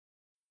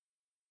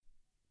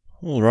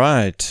All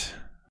right.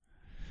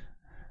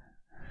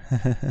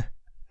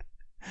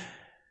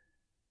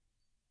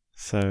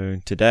 So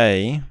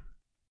today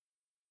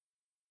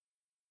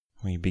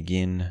we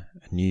begin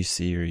a new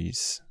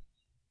series.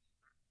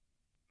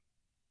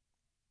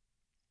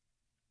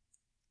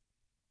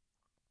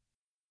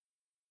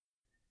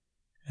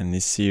 And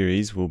this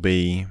series will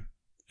be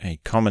a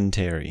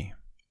commentary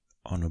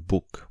on a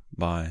book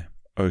by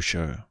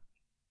Osho.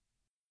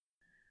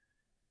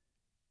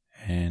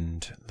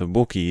 And the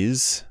book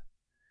is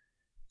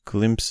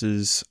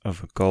Glimpses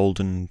of a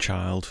Golden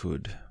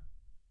Childhood.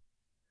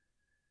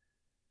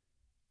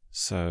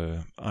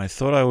 So I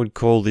thought I would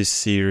call this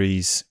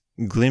series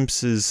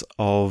Glimpses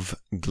of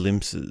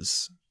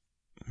Glimpses,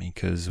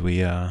 because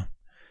we are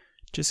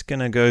just going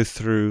to go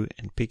through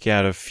and pick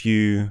out a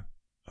few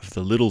of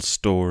the little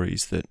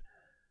stories that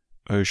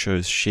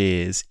Osho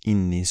shares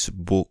in this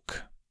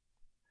book.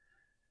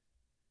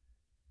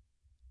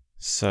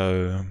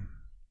 So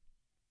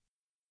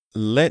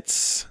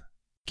let's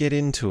get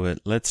into it.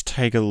 Let's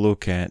take a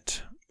look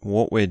at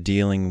what we're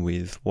dealing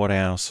with, what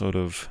our sort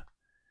of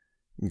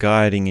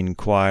guiding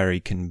inquiry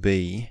can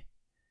be,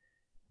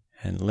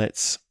 and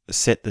let's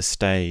set the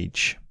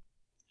stage.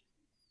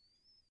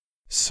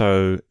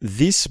 So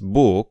this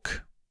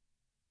book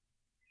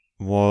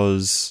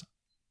was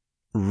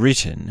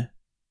written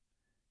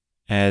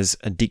as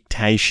a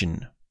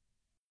dictation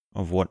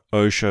of what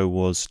Osho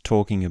was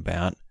talking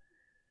about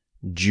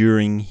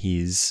during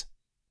his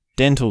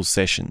dental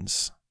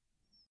sessions.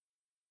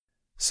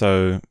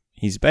 So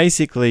he's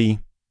basically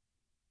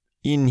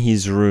in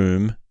his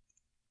room,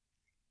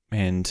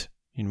 and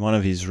in one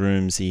of his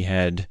rooms he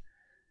had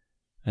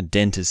a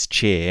dentist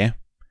chair,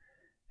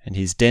 and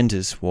his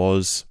dentist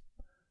was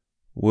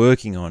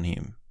working on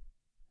him.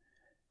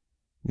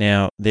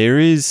 Now, there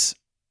is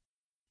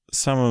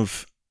some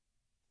of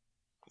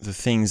the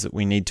things that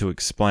we need to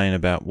explain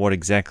about what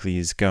exactly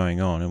is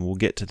going on, and we'll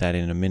get to that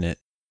in a minute.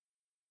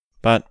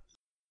 But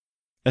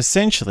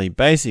essentially,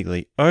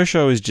 basically,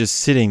 Osho is just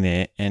sitting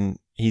there and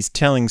he's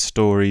telling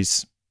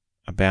stories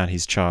about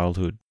his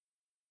childhood.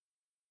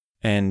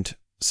 And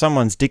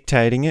someone's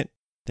dictating it,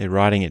 they're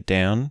writing it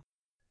down,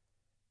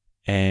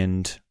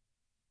 and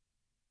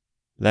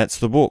that's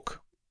the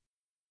book.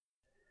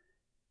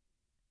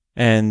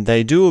 And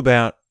they do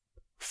about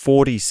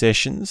 40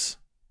 sessions,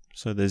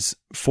 so there's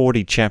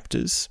 40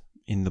 chapters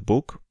in the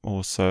book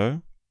or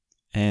so,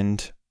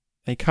 and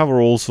they cover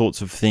all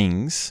sorts of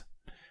things,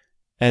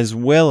 as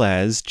well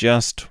as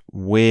just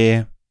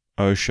where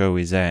Osho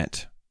is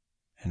at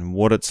and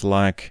what it's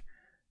like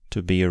to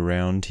be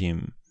around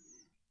him.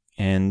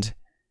 And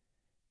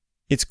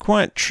it's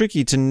quite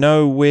tricky to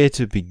know where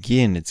to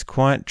begin. It's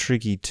quite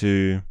tricky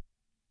to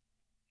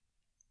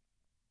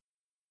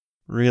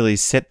really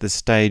set the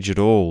stage at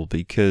all,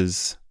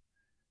 because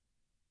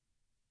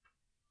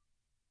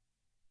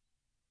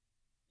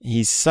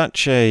he's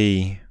such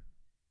a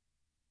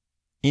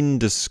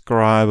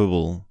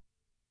indescribable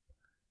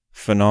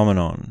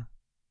phenomenon,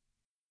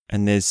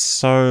 and there's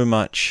so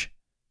much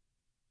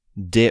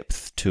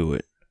depth to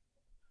it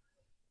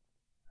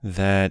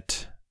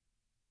that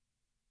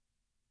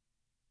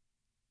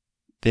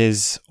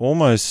there's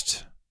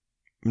almost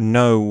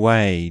no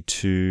way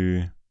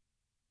to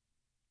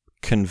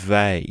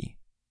convey.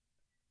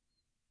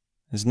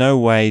 There's no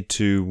way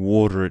to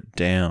water it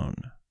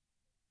down.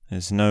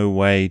 There's no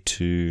way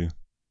to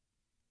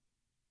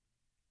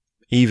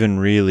even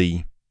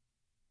really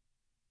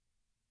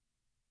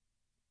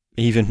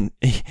even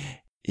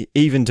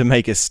to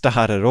make a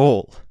start at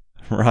all,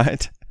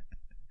 right?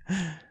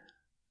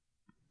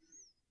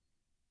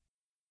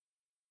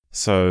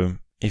 So,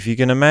 if you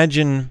can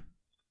imagine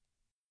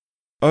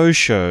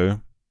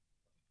Osho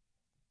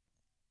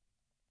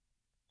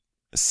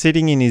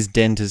sitting in his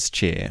dentist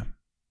chair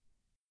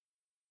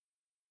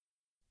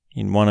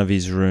in one of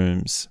his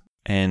rooms,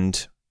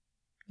 and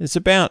there's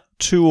about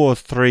 2 or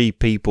 3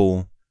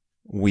 people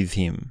with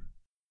him.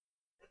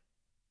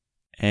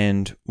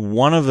 And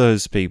one of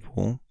those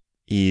people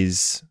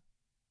is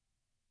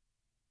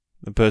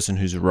the person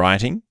who's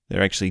writing.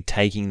 They're actually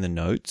taking the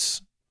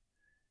notes.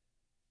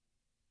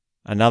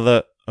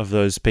 Another of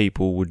those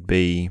people would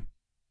be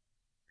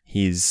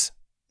his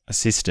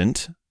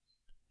assistant.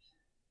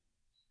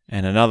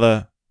 And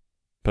another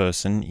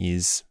person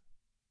is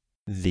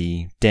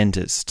the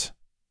dentist.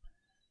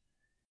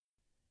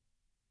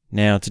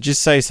 Now, to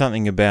just say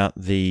something about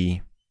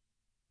the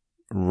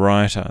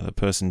writer, the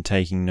person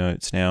taking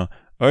notes. Now,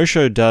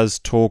 Osho does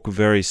talk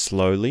very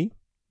slowly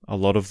a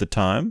lot of the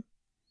time.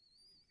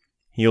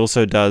 He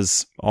also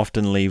does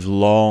often leave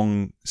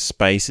long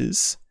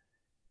spaces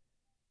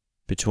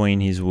between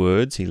his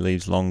words. He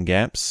leaves long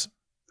gaps.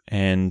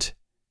 And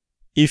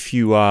if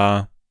you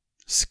are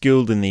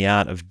skilled in the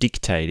art of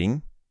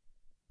dictating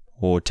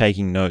or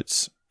taking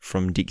notes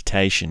from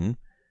dictation,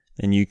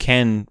 then you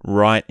can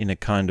write in a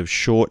kind of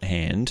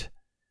shorthand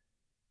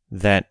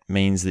that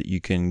means that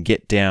you can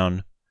get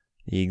down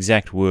the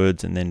exact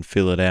words and then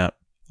fill it out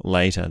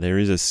later. There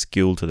is a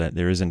skill to that.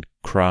 There is a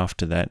craft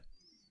to that.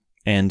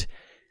 And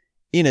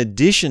in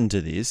addition to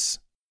this,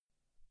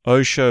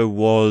 Osho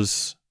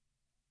was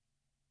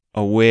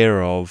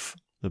aware of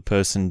the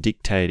person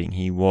dictating.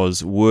 He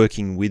was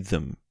working with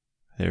them.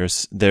 There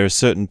are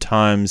certain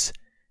times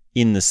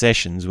in the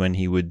sessions when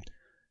he would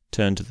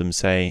turn to them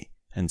say,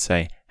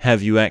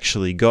 have you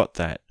actually got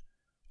that?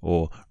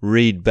 Or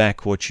read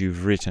back what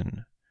you've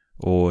written.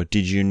 Or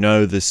did you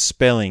know the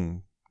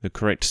spelling, the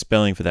correct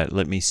spelling for that?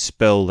 Let me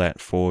spell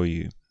that for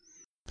you.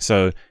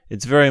 So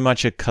it's very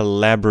much a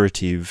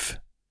collaborative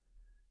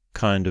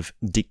kind of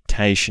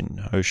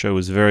dictation. Osho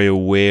was very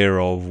aware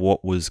of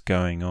what was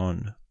going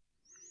on.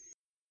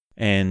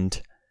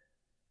 And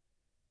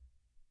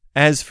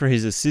as for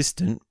his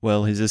assistant,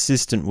 well, his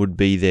assistant would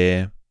be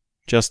there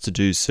just to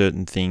do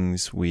certain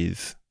things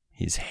with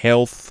his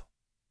health,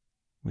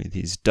 with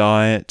his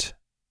diet,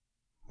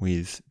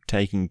 with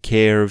taking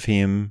care of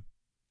him,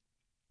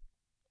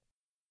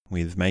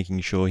 with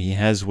making sure he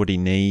has what he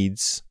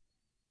needs,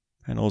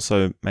 and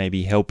also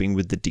maybe helping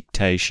with the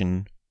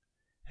dictation,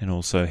 and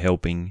also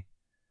helping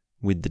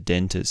with the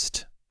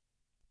dentist.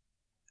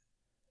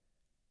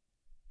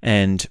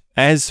 And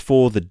as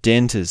for the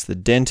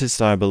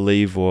dentist I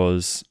believe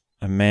was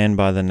a man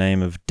by the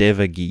name of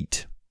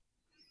Devagita.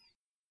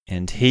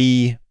 And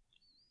he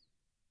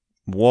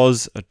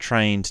was a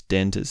trained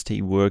dentist.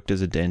 He worked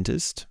as a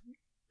dentist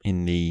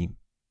in the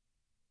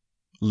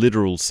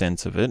literal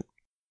sense of it.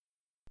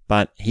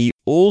 But he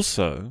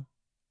also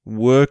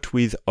worked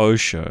with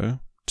Osho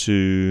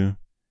to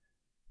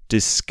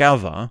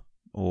discover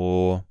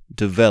or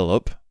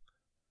develop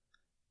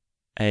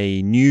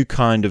a new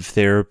kind of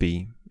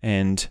therapy.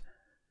 And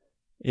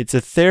it's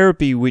a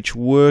therapy which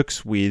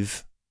works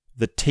with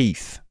the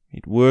teeth.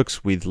 It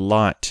works with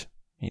light.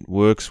 It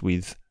works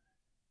with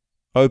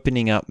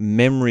opening up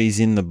memories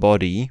in the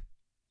body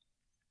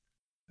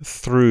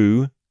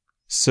through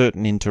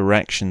certain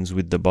interactions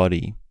with the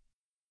body.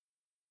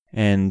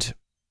 And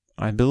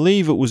I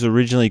believe it was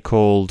originally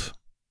called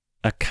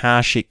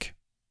Akashic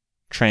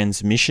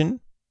transmission,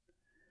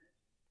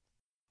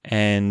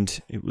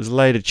 and it was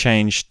later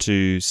changed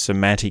to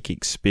somatic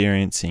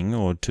experiencing,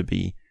 or to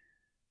be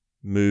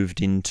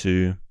moved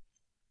into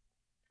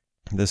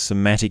the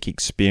somatic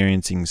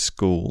experiencing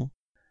school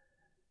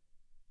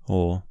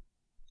or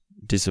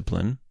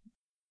discipline.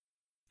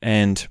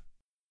 And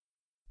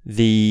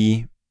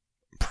the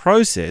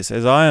process,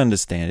 as I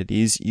understand it,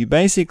 is you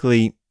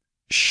basically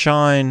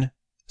shine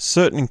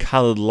certain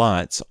coloured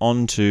lights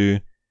onto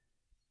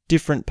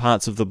different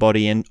parts of the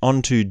body and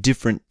onto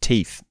different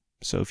teeth.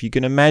 So if you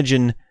can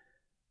imagine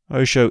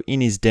Osho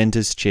in his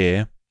dentist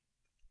chair,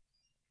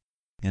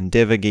 and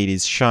Devagita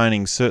is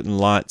shining certain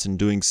lights and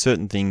doing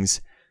certain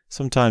things,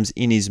 sometimes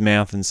in his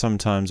mouth and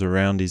sometimes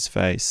around his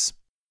face.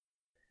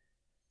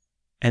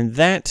 And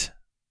that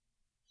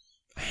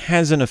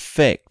has an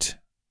effect.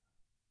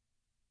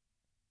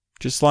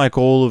 Just like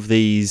all of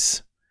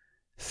these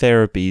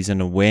therapies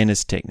and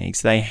awareness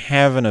techniques, they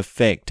have an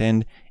effect.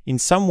 And in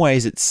some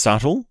ways it's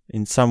subtle,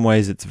 in some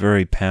ways it's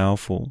very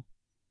powerful.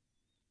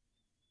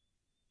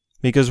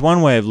 Because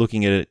one way of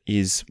looking at it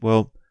is,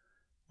 well,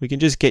 we can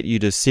just get you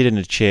to sit in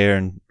a chair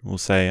and we'll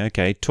say,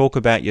 okay, talk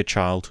about your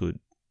childhood.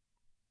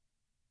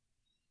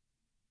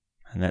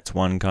 And that's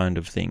one kind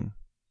of thing.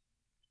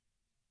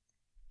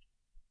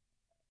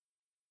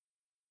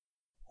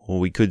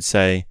 Or we could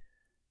say,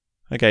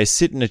 okay,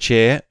 sit in a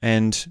chair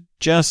and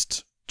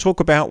just talk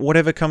about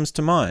whatever comes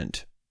to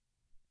mind.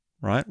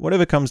 Right?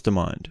 Whatever comes to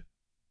mind.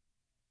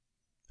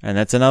 And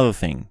that's another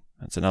thing.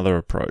 That's another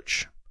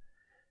approach.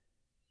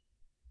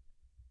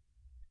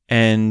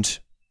 And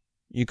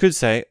you could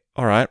say,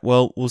 all right,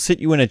 well, we'll sit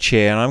you in a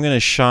chair and I'm going to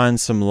shine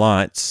some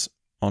lights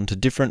onto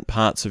different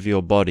parts of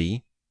your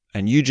body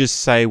and you just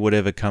say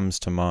whatever comes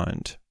to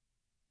mind.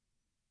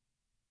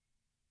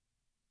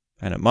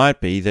 And it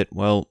might be that,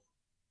 well,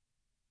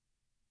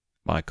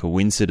 by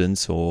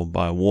coincidence or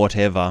by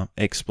whatever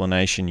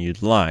explanation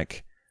you'd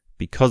like,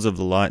 because of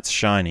the lights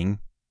shining,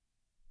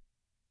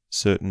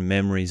 certain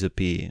memories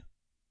appear.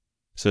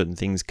 Certain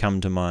things come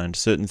to mind.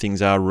 Certain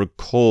things are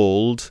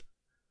recalled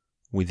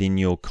within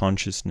your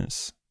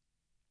consciousness.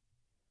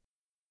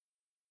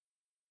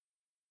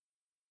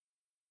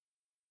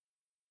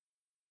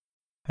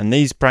 And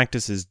these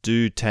practices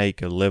do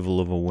take a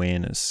level of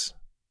awareness.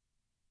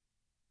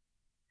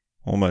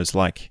 Almost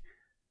like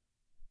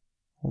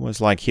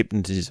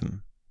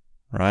hypnotism,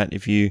 right?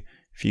 If you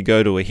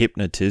go to a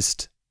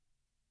hypnotist,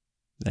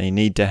 they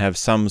need to have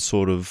some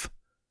sort of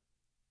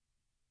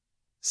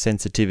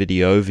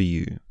sensitivity over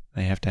you.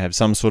 They have to have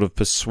some sort of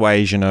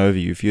persuasion over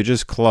you. If you're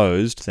just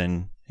closed,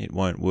 then it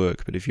won't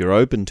work. But if you're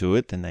open to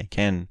it, then they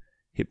can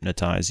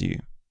hypnotize you.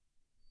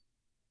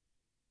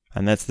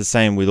 And that's the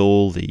same with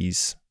all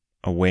these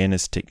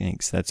awareness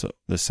techniques. That's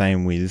the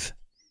same with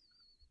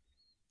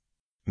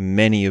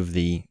many of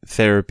the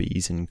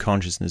therapies and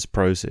consciousness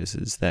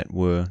processes that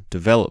were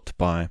developed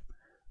by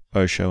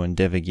Osho and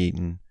Devagita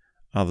and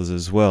others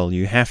as well.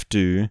 You have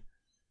to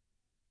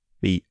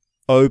be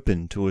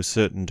open to a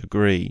certain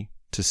degree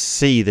to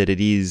see that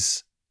it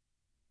is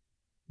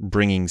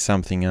bringing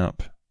something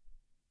up.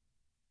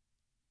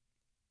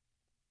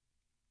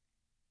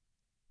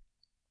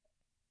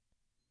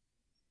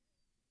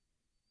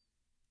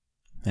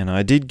 And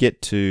I did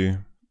get to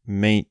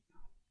meet,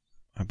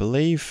 I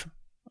believe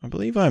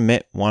I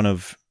met one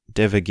of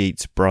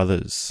Devagit's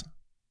brothers.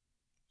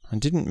 I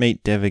didn't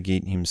meet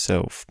Devagit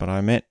himself, but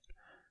I met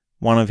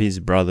one of his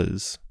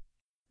brothers.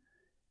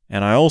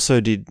 And I also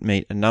did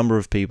meet a number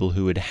of people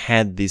who had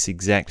had this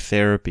exact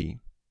therapy,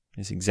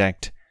 this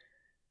exact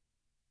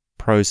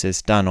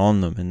process done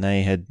on them, and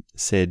they had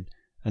said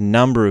a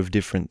number of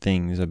different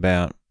things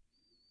about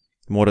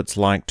what it's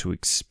like to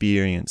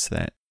experience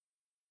that.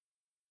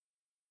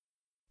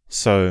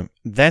 So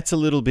that's a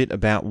little bit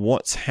about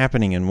what's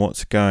happening and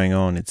what's going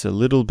on. It's a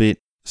little bit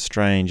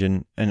strange.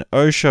 And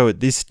Osho at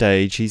this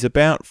stage, he's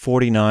about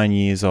 49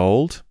 years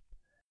old,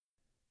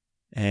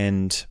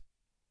 and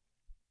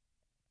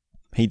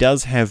he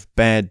does have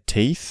bad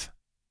teeth.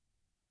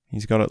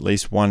 He's got at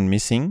least one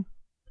missing.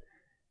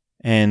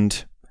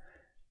 And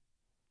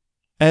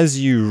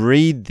as you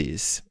read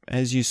this,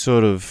 as you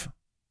sort of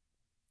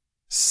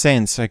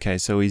sense, okay,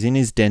 so he's in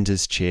his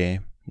dentist chair,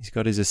 he's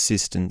got his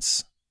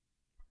assistants,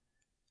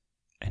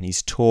 and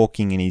he's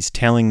talking and he's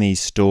telling these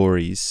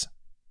stories,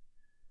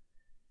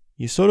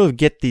 you sort of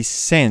get this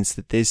sense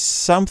that there's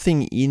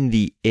something in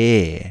the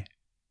air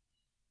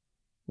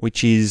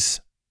which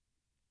is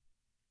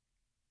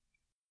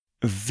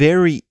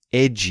very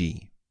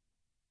edgy.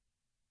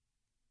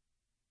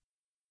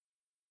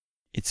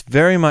 It's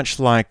very much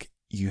like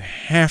you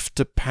have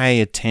to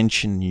pay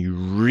attention. You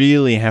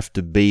really have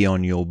to be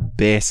on your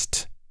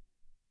best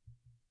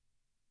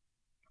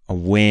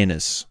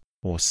awareness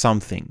or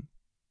something.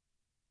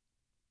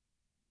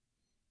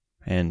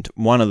 And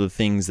one of the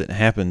things that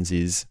happens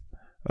is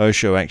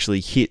Osho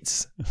actually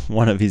hits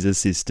one of his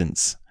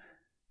assistants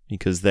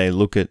because they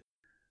look at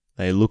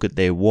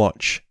their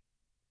watch,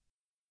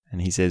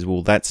 and he says,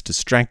 "Well, that's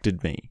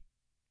distracted me."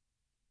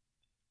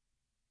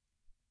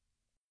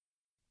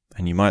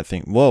 And you might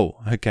think,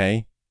 "Whoa,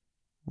 okay,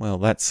 well,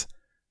 that's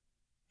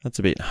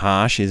a bit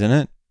harsh, isn't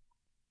it?"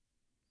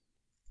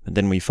 But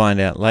then we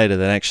find out later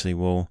that actually,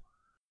 well,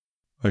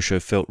 Osho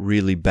felt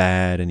really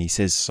bad, and he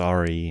says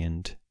sorry,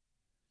 and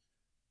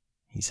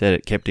he said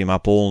it kept him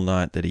up all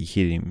night that he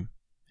hit him,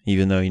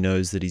 even though he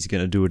knows that he's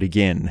going to do it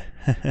again.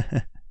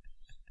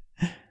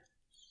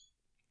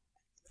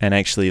 And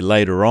actually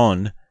later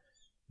on,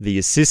 the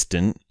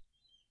assistant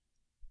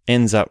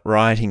ends up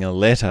writing a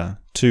letter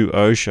to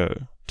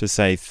Osho to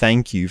say,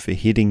 "Thank you for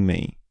hitting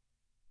me."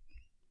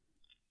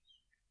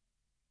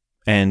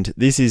 And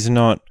this is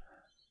not,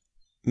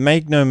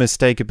 make no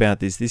mistake about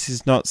this, this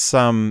is not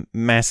some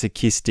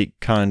masochistic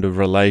kind of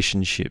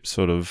relationship,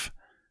 sort of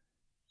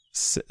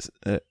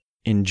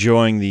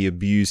enjoying the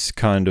abuse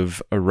kind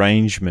of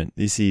arrangement.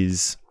 This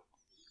is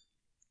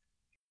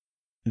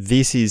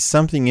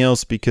something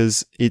else,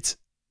 because it's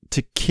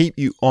to keep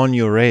you on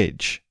your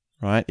edge,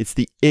 right? It's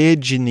the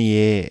edge in the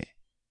air.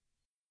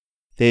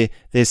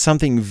 There's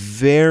something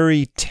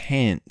very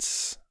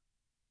tense.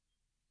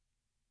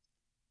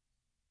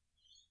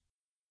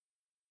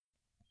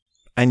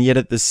 And yet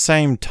at the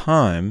same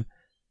time,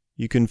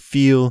 you can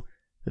feel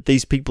that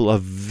these people are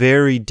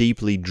very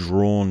deeply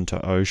drawn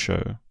to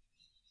Osho.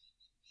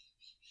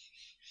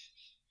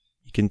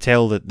 You can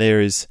tell that there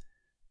is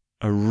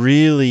a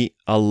really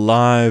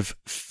alive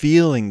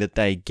feeling that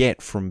they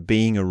get from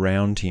being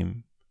around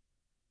him,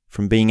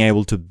 from being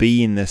able to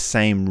be in the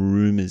same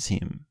room as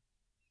him.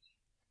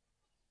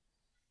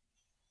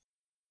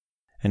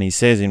 And he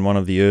says in one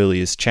of the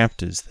earliest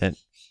chapters that,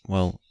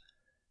 well,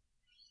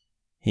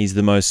 he's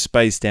the most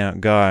spaced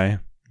out guy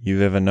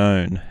you've ever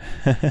known.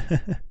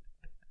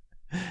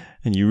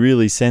 And you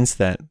really sense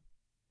that.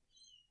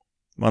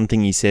 One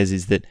thing he says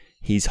is that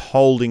he's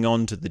holding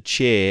on to the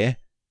chair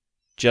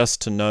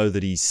just to know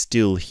that he's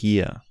still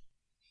here.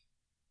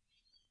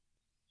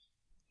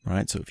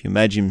 Right? So if you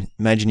imagine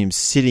him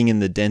sitting in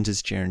the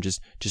dentist chair and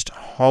just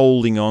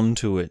holding on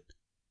to it,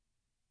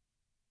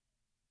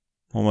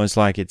 almost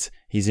like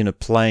he's in a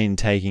plane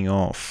taking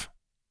off.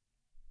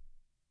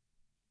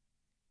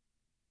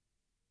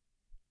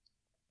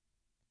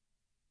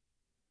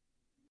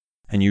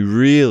 And you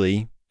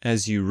really,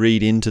 as you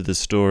read into the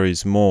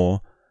stories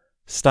more,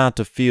 start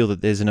to feel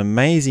that there's an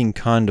amazing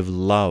kind of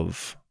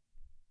love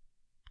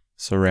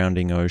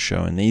surrounding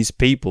Osho. And these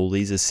people,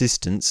 these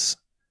assistants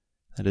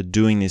that are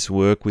doing this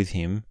work with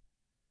him,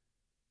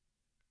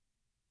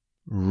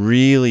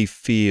 really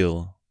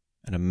feel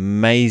an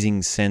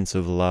amazing sense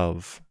of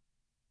love.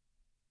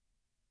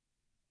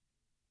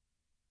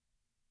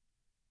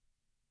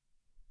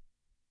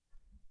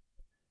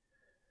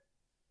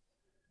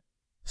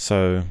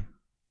 So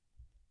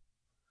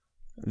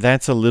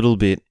that's a little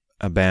bit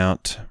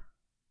about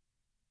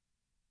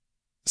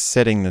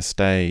setting the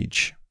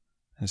stage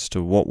as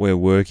to what we're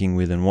working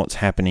with and what's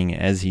happening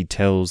as he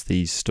tells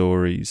these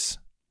stories.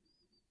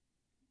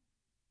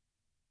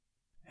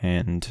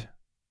 And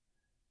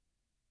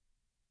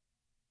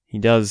he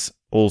does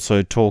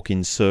also talk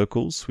in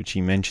circles, which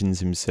he mentions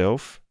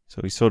himself.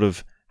 So he sort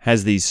of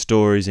has these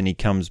stories and he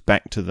comes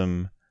back to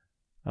them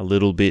a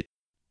little bit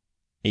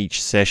each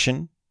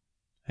session,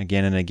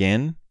 again and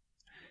again.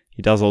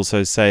 He does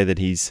also say that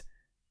he's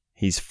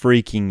he's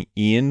freaking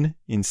in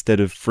instead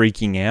of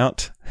freaking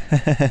out.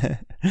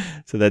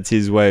 So that's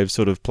his way of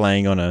sort of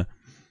playing on a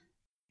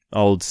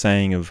old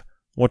saying of,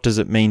 what does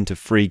it mean to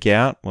freak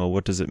out? Well,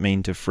 what does it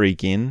mean to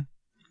freak in?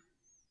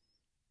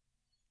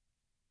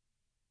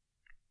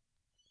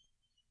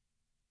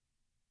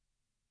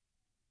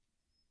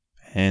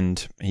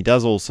 And he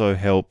does also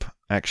help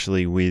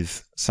actually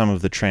with some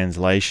of the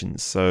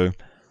translations. So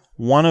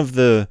one of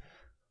the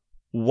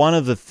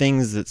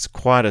things that's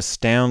quite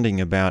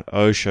astounding about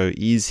Osho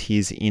is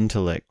his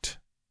intellect.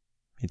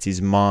 It's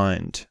his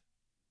mind.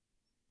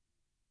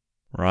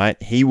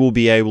 Right? He will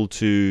be able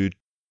to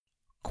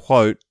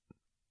quote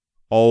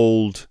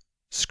old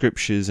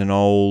scriptures and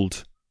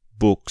old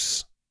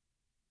books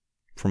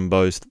from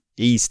both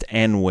East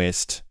and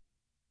West.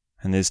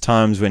 And there's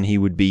times when he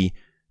would be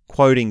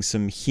quoting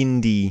some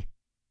Hindi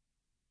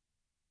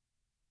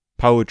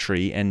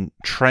poetry and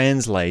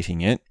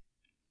translating it,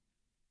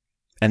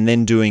 and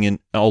then doing an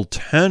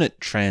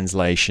alternate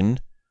translation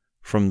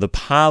from the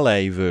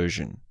Pali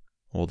version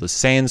or the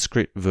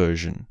Sanskrit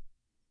version.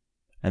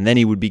 And then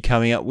he would be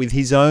coming up with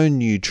his own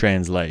new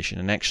translation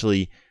and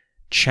actually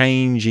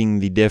changing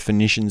the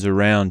definitions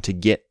around to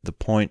get the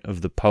point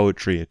of the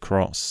poetry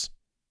across.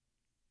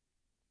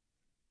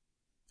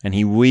 And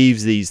he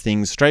weaves these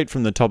things straight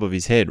from the top of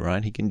his head,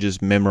 right? He can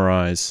just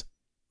memorize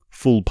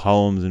full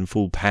poems and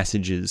full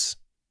passages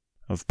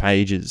of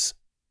pages.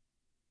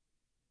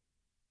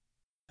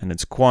 And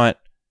it's quite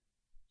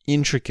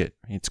intricate.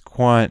 It's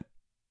quite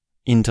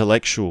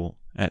intellectual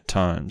at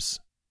times.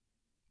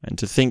 And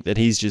to think that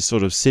he's just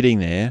sort of sitting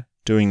there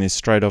doing this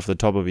straight off the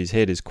top of his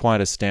head is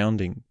quite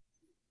astounding.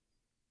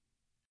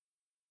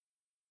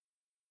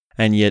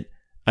 And yet,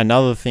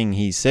 another thing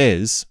he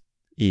says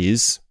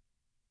is,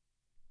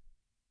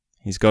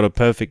 he's got a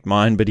perfect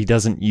mind, but he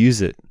doesn't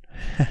use it.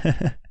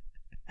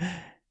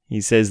 He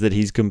says that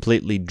he's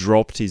completely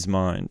dropped his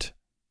mind.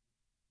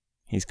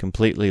 He's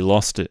completely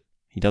lost it.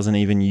 He doesn't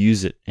even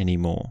use it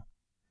anymore.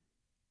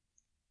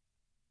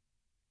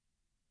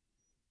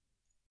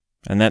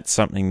 And that's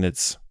something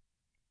that's,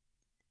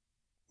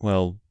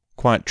 well,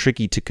 quite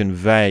tricky to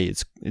convey.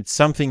 It's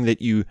something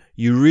that you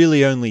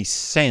really only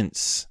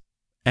sense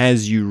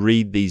as you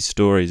read these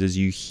stories, as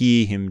you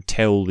hear him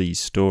tell these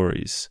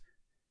stories.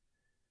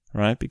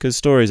 Right? Because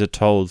stories are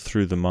told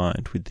through the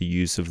mind, with the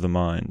use of the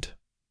mind.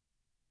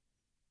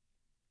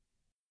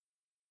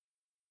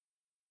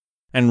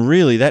 And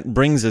really, that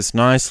brings us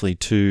nicely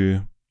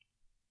to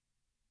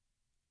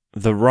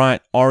the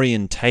right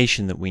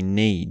orientation that we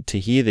need to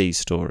hear these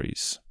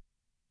stories.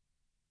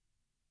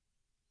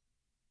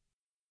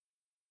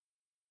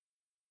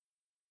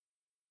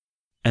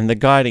 And the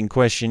guiding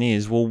question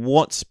is, well,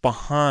 what's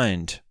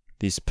behind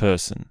this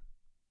person?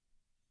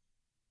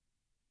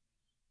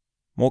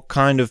 What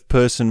kind of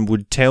person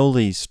would tell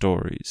these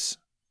stories?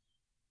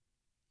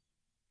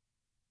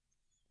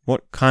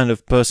 What kind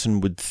of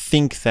person would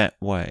think that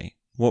way?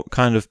 What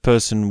kind of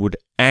person would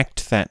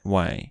act that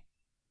way?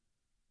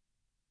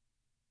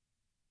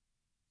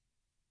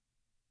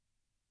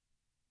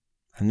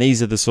 And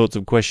these are the sorts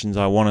of questions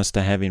I want us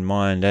to have in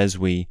mind as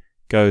we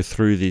go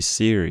through this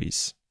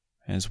series,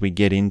 as we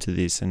get into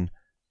this and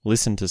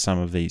listen to some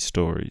of these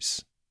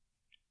stories.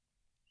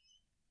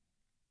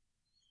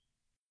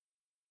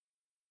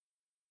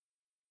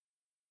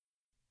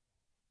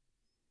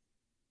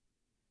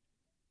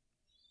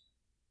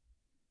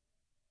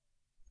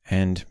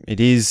 And it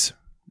is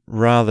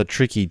rather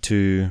tricky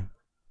to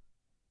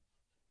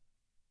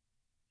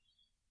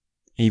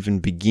even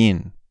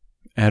begin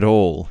at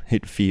all,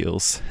 it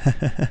feels.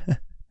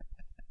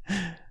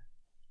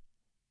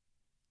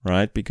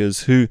 Right?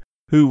 Because who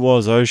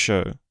was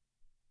Osho?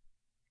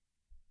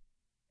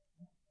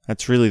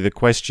 That's really the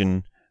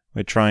question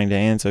we're trying to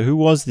answer. Who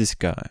was this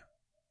guy?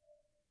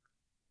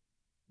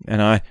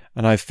 And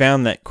I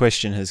found that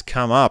question has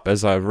come up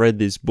as I've read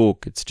this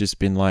book. It's just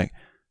been like,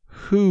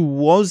 who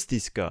was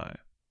this guy?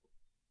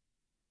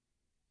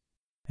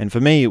 And for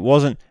me, it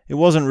wasn't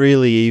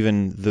really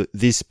even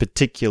this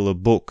particular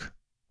book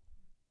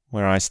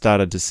where I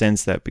started to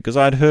sense that, because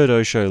I'd heard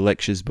Osho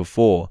lectures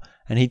before,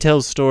 and he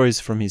tells stories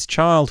from his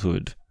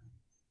childhood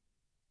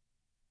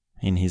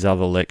in his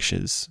other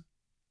lectures.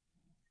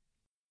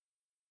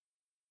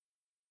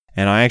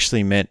 And I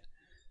actually met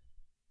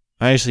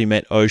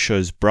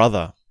Osho's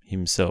brother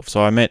himself.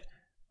 So I met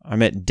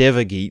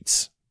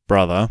Devagit's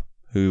brother,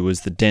 who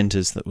was the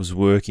dentist that was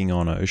working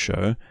on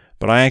Osho,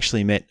 but I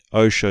actually met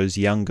Osho's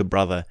younger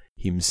brother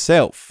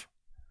himself.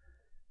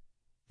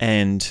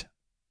 And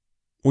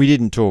we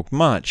didn't talk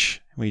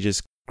much. We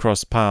just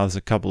crossed paths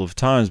a couple of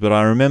times, but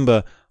I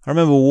remember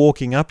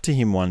walking up to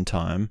him one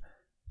time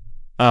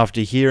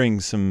after hearing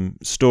some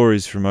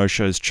stories from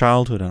Osho's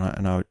childhood,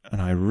 and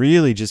I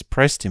really just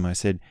pressed him. I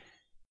said,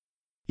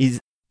 "Is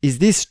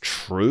this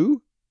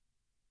true?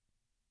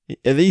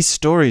 Are these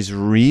stories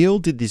real?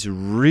 Did this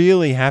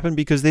really happen?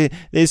 Because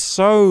they're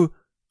so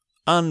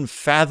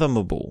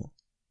unfathomable.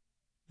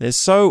 They're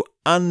so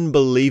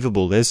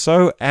unbelievable. They're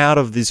so out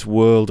of this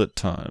world at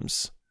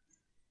times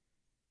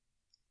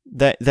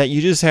that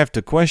you just have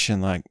to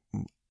question, like,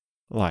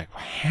 Like,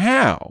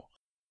 how?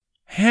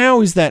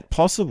 How is that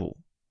possible?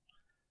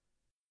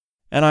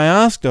 And I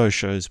asked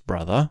Osho's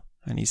brother,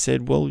 and he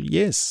said, well,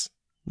 yes,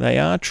 they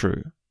are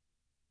true.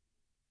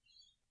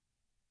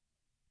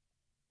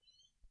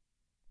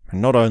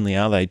 And not only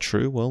are they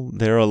true, well,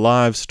 they're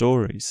alive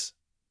stories.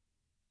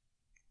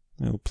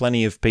 There were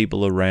plenty of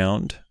people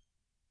around,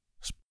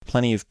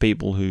 plenty of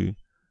people who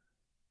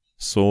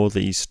saw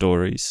these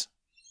stories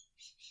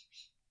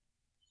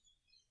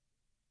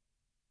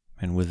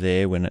and were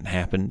there when it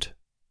happened.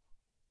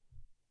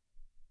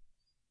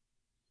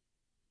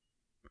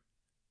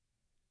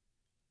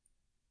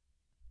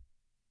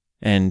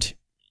 And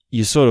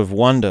you sort of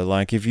wonder,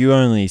 like, if you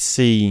only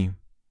see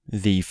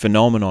the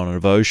phenomenon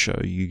of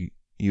Osho,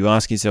 you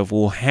ask yourself,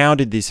 well, how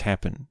did this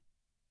happen?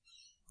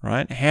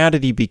 Right? How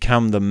did he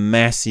become the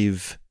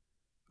massive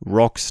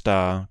rock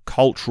star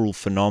cultural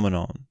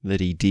phenomenon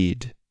that he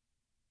did?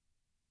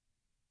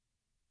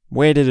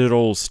 Where did it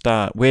all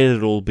start? Where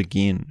did it all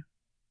begin?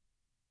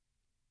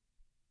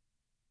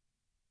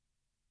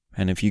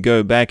 And if you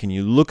go back and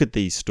you look at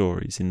these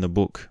stories in the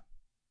book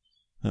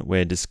that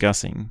we're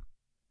discussing,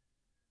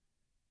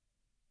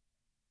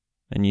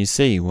 and you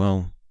see,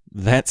 well,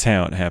 that's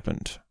how it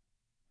happened.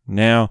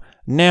 Now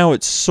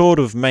it sort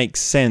of makes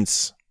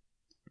sense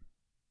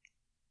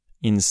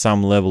in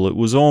some level. It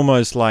was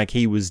almost like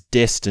he was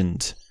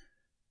destined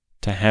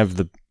to have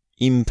the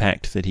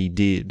impact that he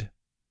did.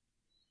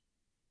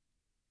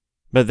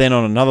 But then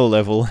on another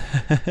level,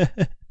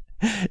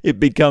 it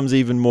becomes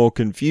even more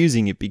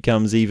confusing. It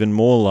becomes even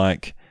more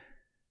like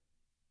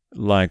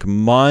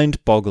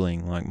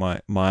mind-boggling, like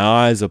my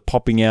eyes are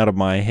popping out of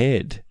my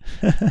head.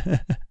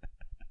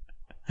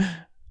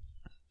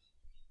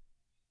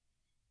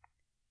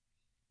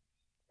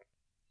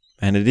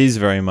 And it is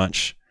very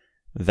much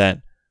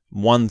that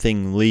one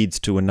thing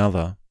leads to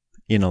another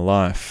in a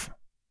life.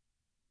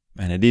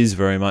 And it is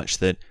very much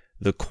that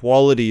the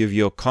quality of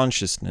your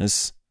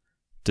consciousness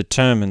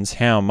determines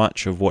how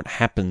much of what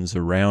happens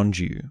around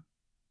you.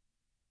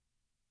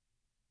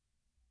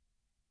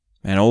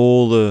 And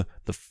all the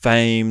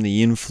fame,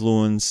 the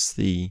influence,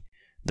 the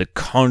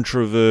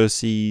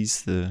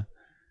controversies, the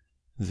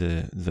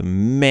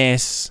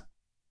mess,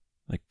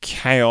 the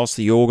chaos,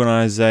 the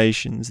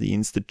organizations, the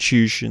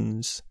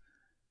institutions,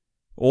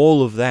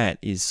 all of that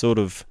is sort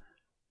of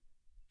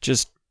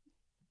just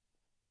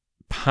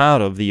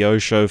part of the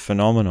Osho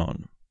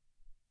phenomenon.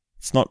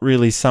 It's not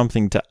really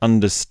something to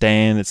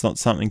understand. It's not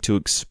something to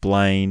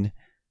explain.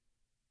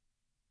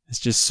 It's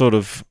just sort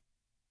of,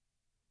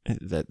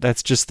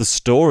 that's just the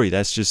story.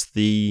 That's just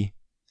the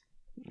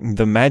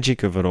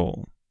magic of it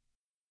all.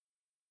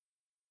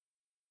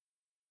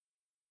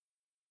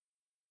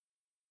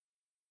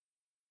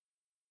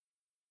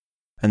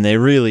 And there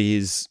really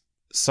is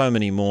so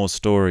many more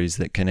stories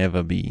that can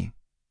ever be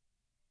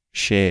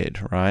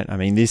shared, right? I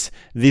mean,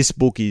 this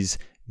book is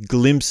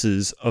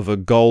glimpses of a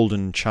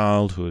golden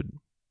childhood.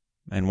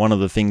 And one of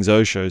the things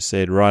Osho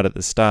said right at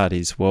the start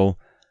is, well,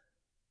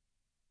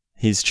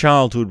 his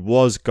childhood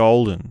was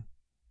golden.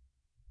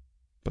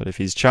 But if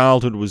his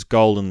childhood was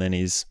golden, then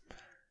his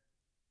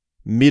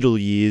middle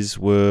years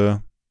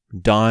were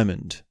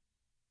diamond.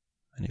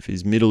 And if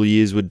his middle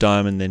years were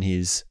diamond, then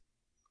his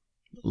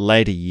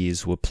later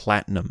years were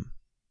platinum.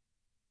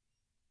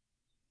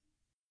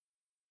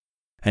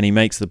 And he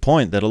makes the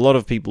point that a lot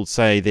of people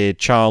say their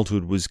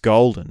childhood was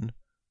golden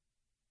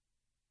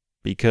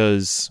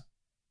because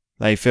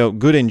they felt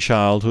good in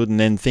childhood and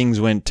then things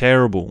went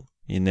terrible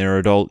in their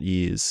adult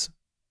years.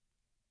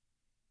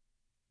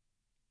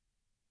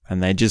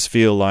 And they just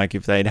feel like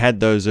if they'd had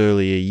those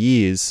earlier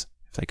years,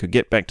 if they could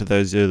get back to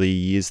those earlier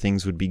years,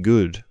 things would be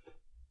good.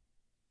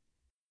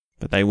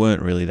 But they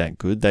weren't really that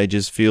good. They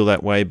just feel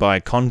that way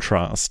by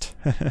contrast.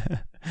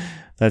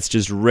 That's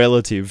just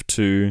relative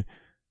to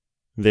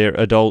their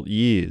adult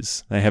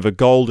years. They have a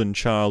golden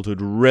childhood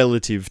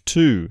relative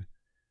to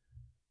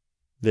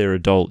their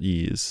adult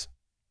years.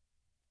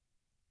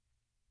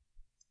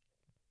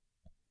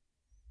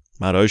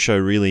 But Osho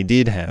really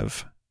did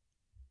have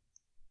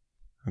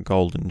a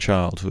golden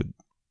childhood.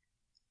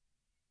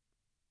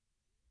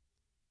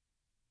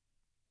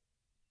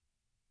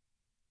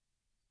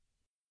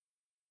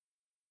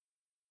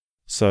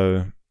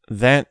 So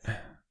that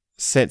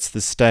sets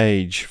the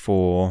stage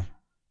for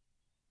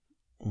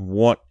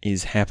what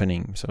is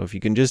happening. So if you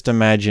can just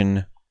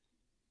imagine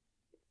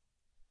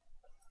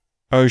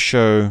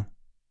Osho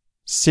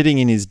sitting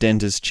in his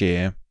dentist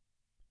chair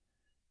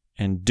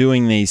and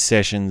doing these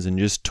sessions and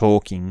just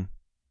talking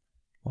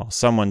while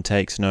someone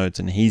takes notes,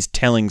 and he's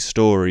telling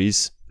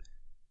stories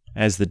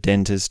as the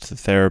dentist, the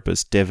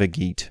therapist,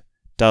 Devagit,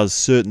 does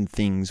certain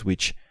things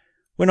which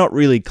we're not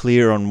really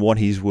clear on what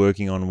he's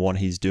working on, what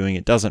he's doing.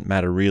 It doesn't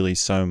matter really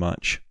so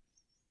much.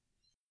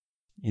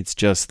 It's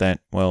just that,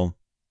 well,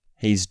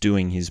 he's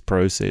doing his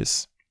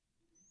process.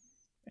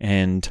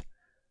 And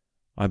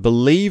I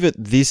believe at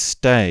this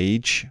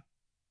stage,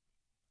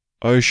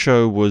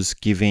 Osho was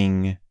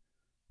giving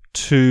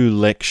 2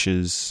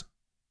 lectures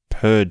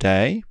per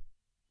day,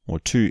 or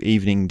 2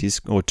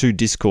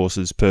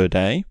 discourses per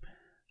day.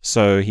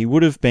 So he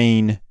would have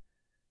been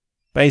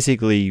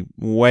basically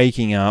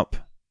waking up,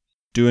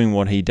 doing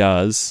what he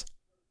does,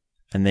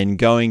 and then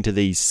going to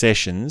these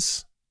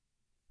sessions,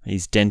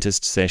 these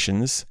dentist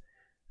sessions,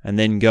 and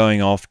then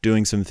going off,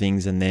 doing some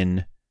things, and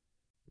then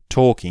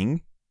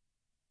talking,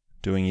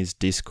 doing his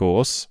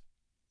discourse,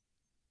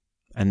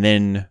 and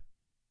then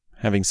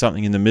having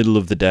something in the middle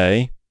of the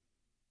day,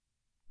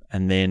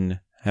 and then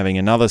having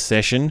another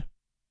session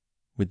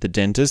with the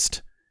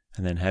dentist,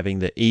 and then having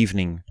the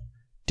evening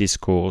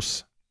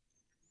discourse.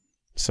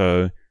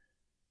 So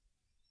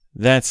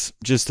that's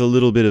just a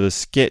little bit of a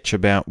sketch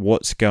about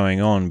what's going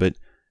on. But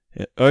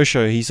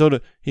Osho, he sort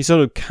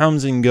of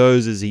comes and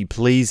goes as he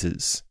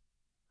pleases,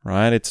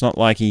 right? It's not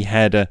like he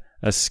had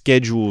a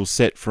schedule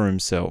set for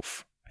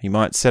himself. He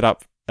might set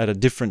up at a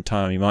different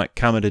time. He might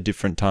come at a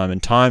different time.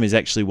 And time is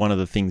actually one of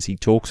the things he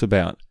talks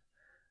about.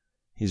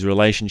 His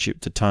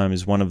relationship to time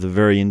is one of the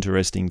very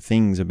interesting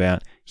things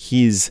about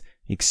his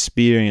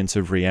experience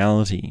of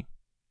reality.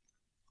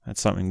 That's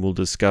something we'll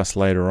discuss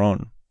later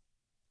on.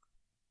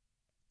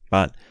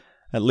 But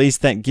at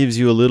least that gives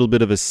you a little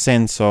bit of a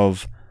sense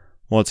of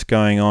what's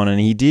going on. And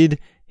he did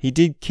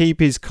keep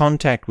his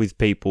contact with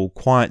people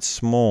quite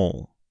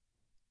small.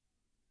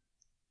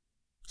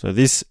 So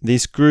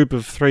this group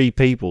of 3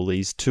 people,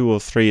 these 2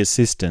 or 3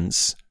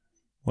 assistants,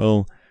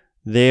 well,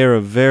 they're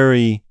a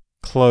very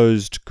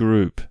closed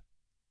group.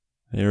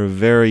 They're a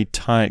very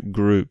tight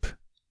group.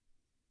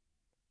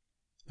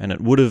 And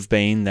it would have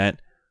been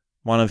that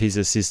one of his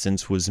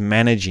assistants was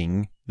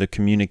managing the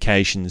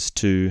communications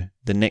to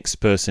the next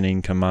person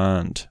in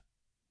command.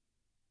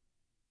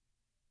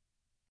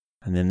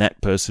 And then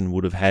that person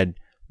would have had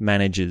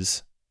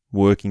managers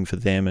working for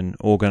them and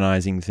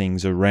organizing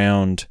things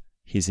around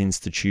his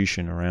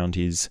institution, around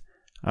his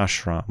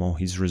ashram or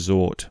his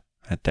resort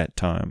at that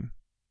time.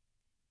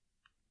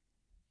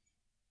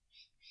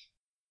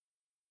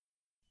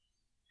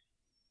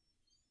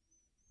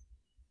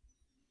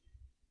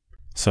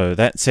 So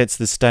that sets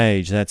the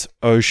stage. That's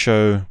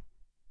Osho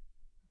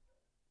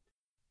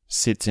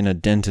sits in a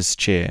dentist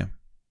chair.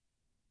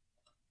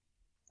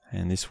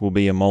 And this will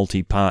be a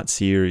multi-part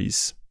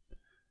series.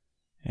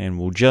 And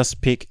we'll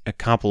just pick a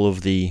couple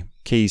of the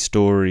key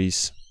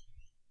stories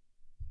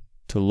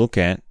to look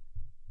at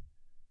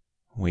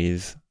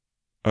with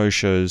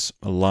Osho's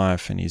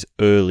life and his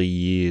early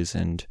years,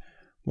 and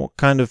what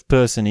kind of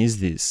person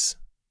is this?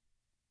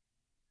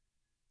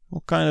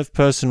 What kind of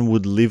person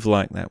would live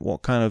like that?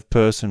 What kind of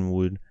person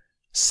would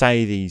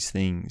say these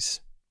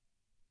things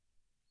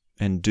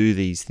and do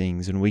these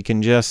things? And we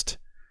can just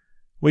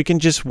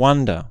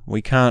wonder.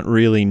 We can't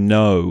really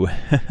know.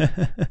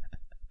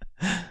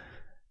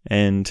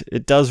 And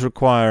it does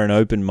require an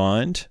open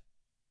mind.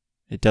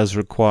 It does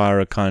require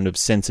a kind of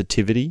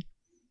sensitivity.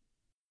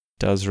 It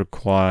does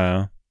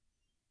require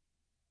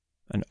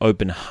an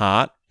open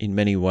heart in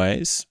many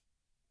ways,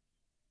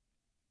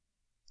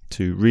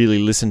 to really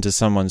listen to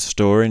someone's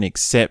story and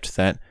accept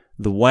that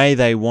the way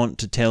they want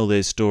to tell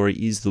their story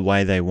is the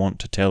way they want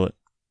to tell it.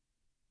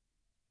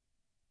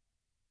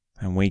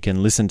 And we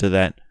can listen to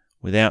that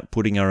without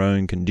putting our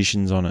own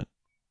conditions on it,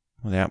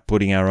 without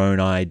putting our own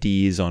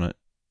ideas on it,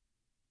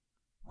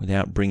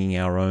 without bringing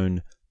our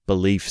own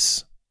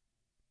beliefs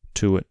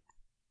to it.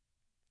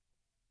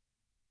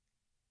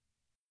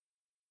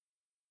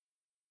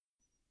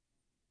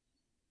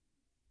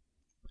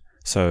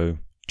 So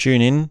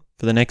tune in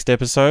for the next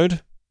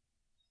episode.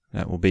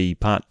 That will be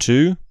part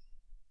 2.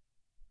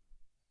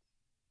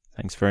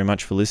 Thanks very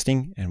much for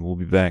listening, and we'll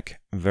be back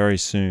very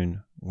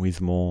soon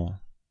with more.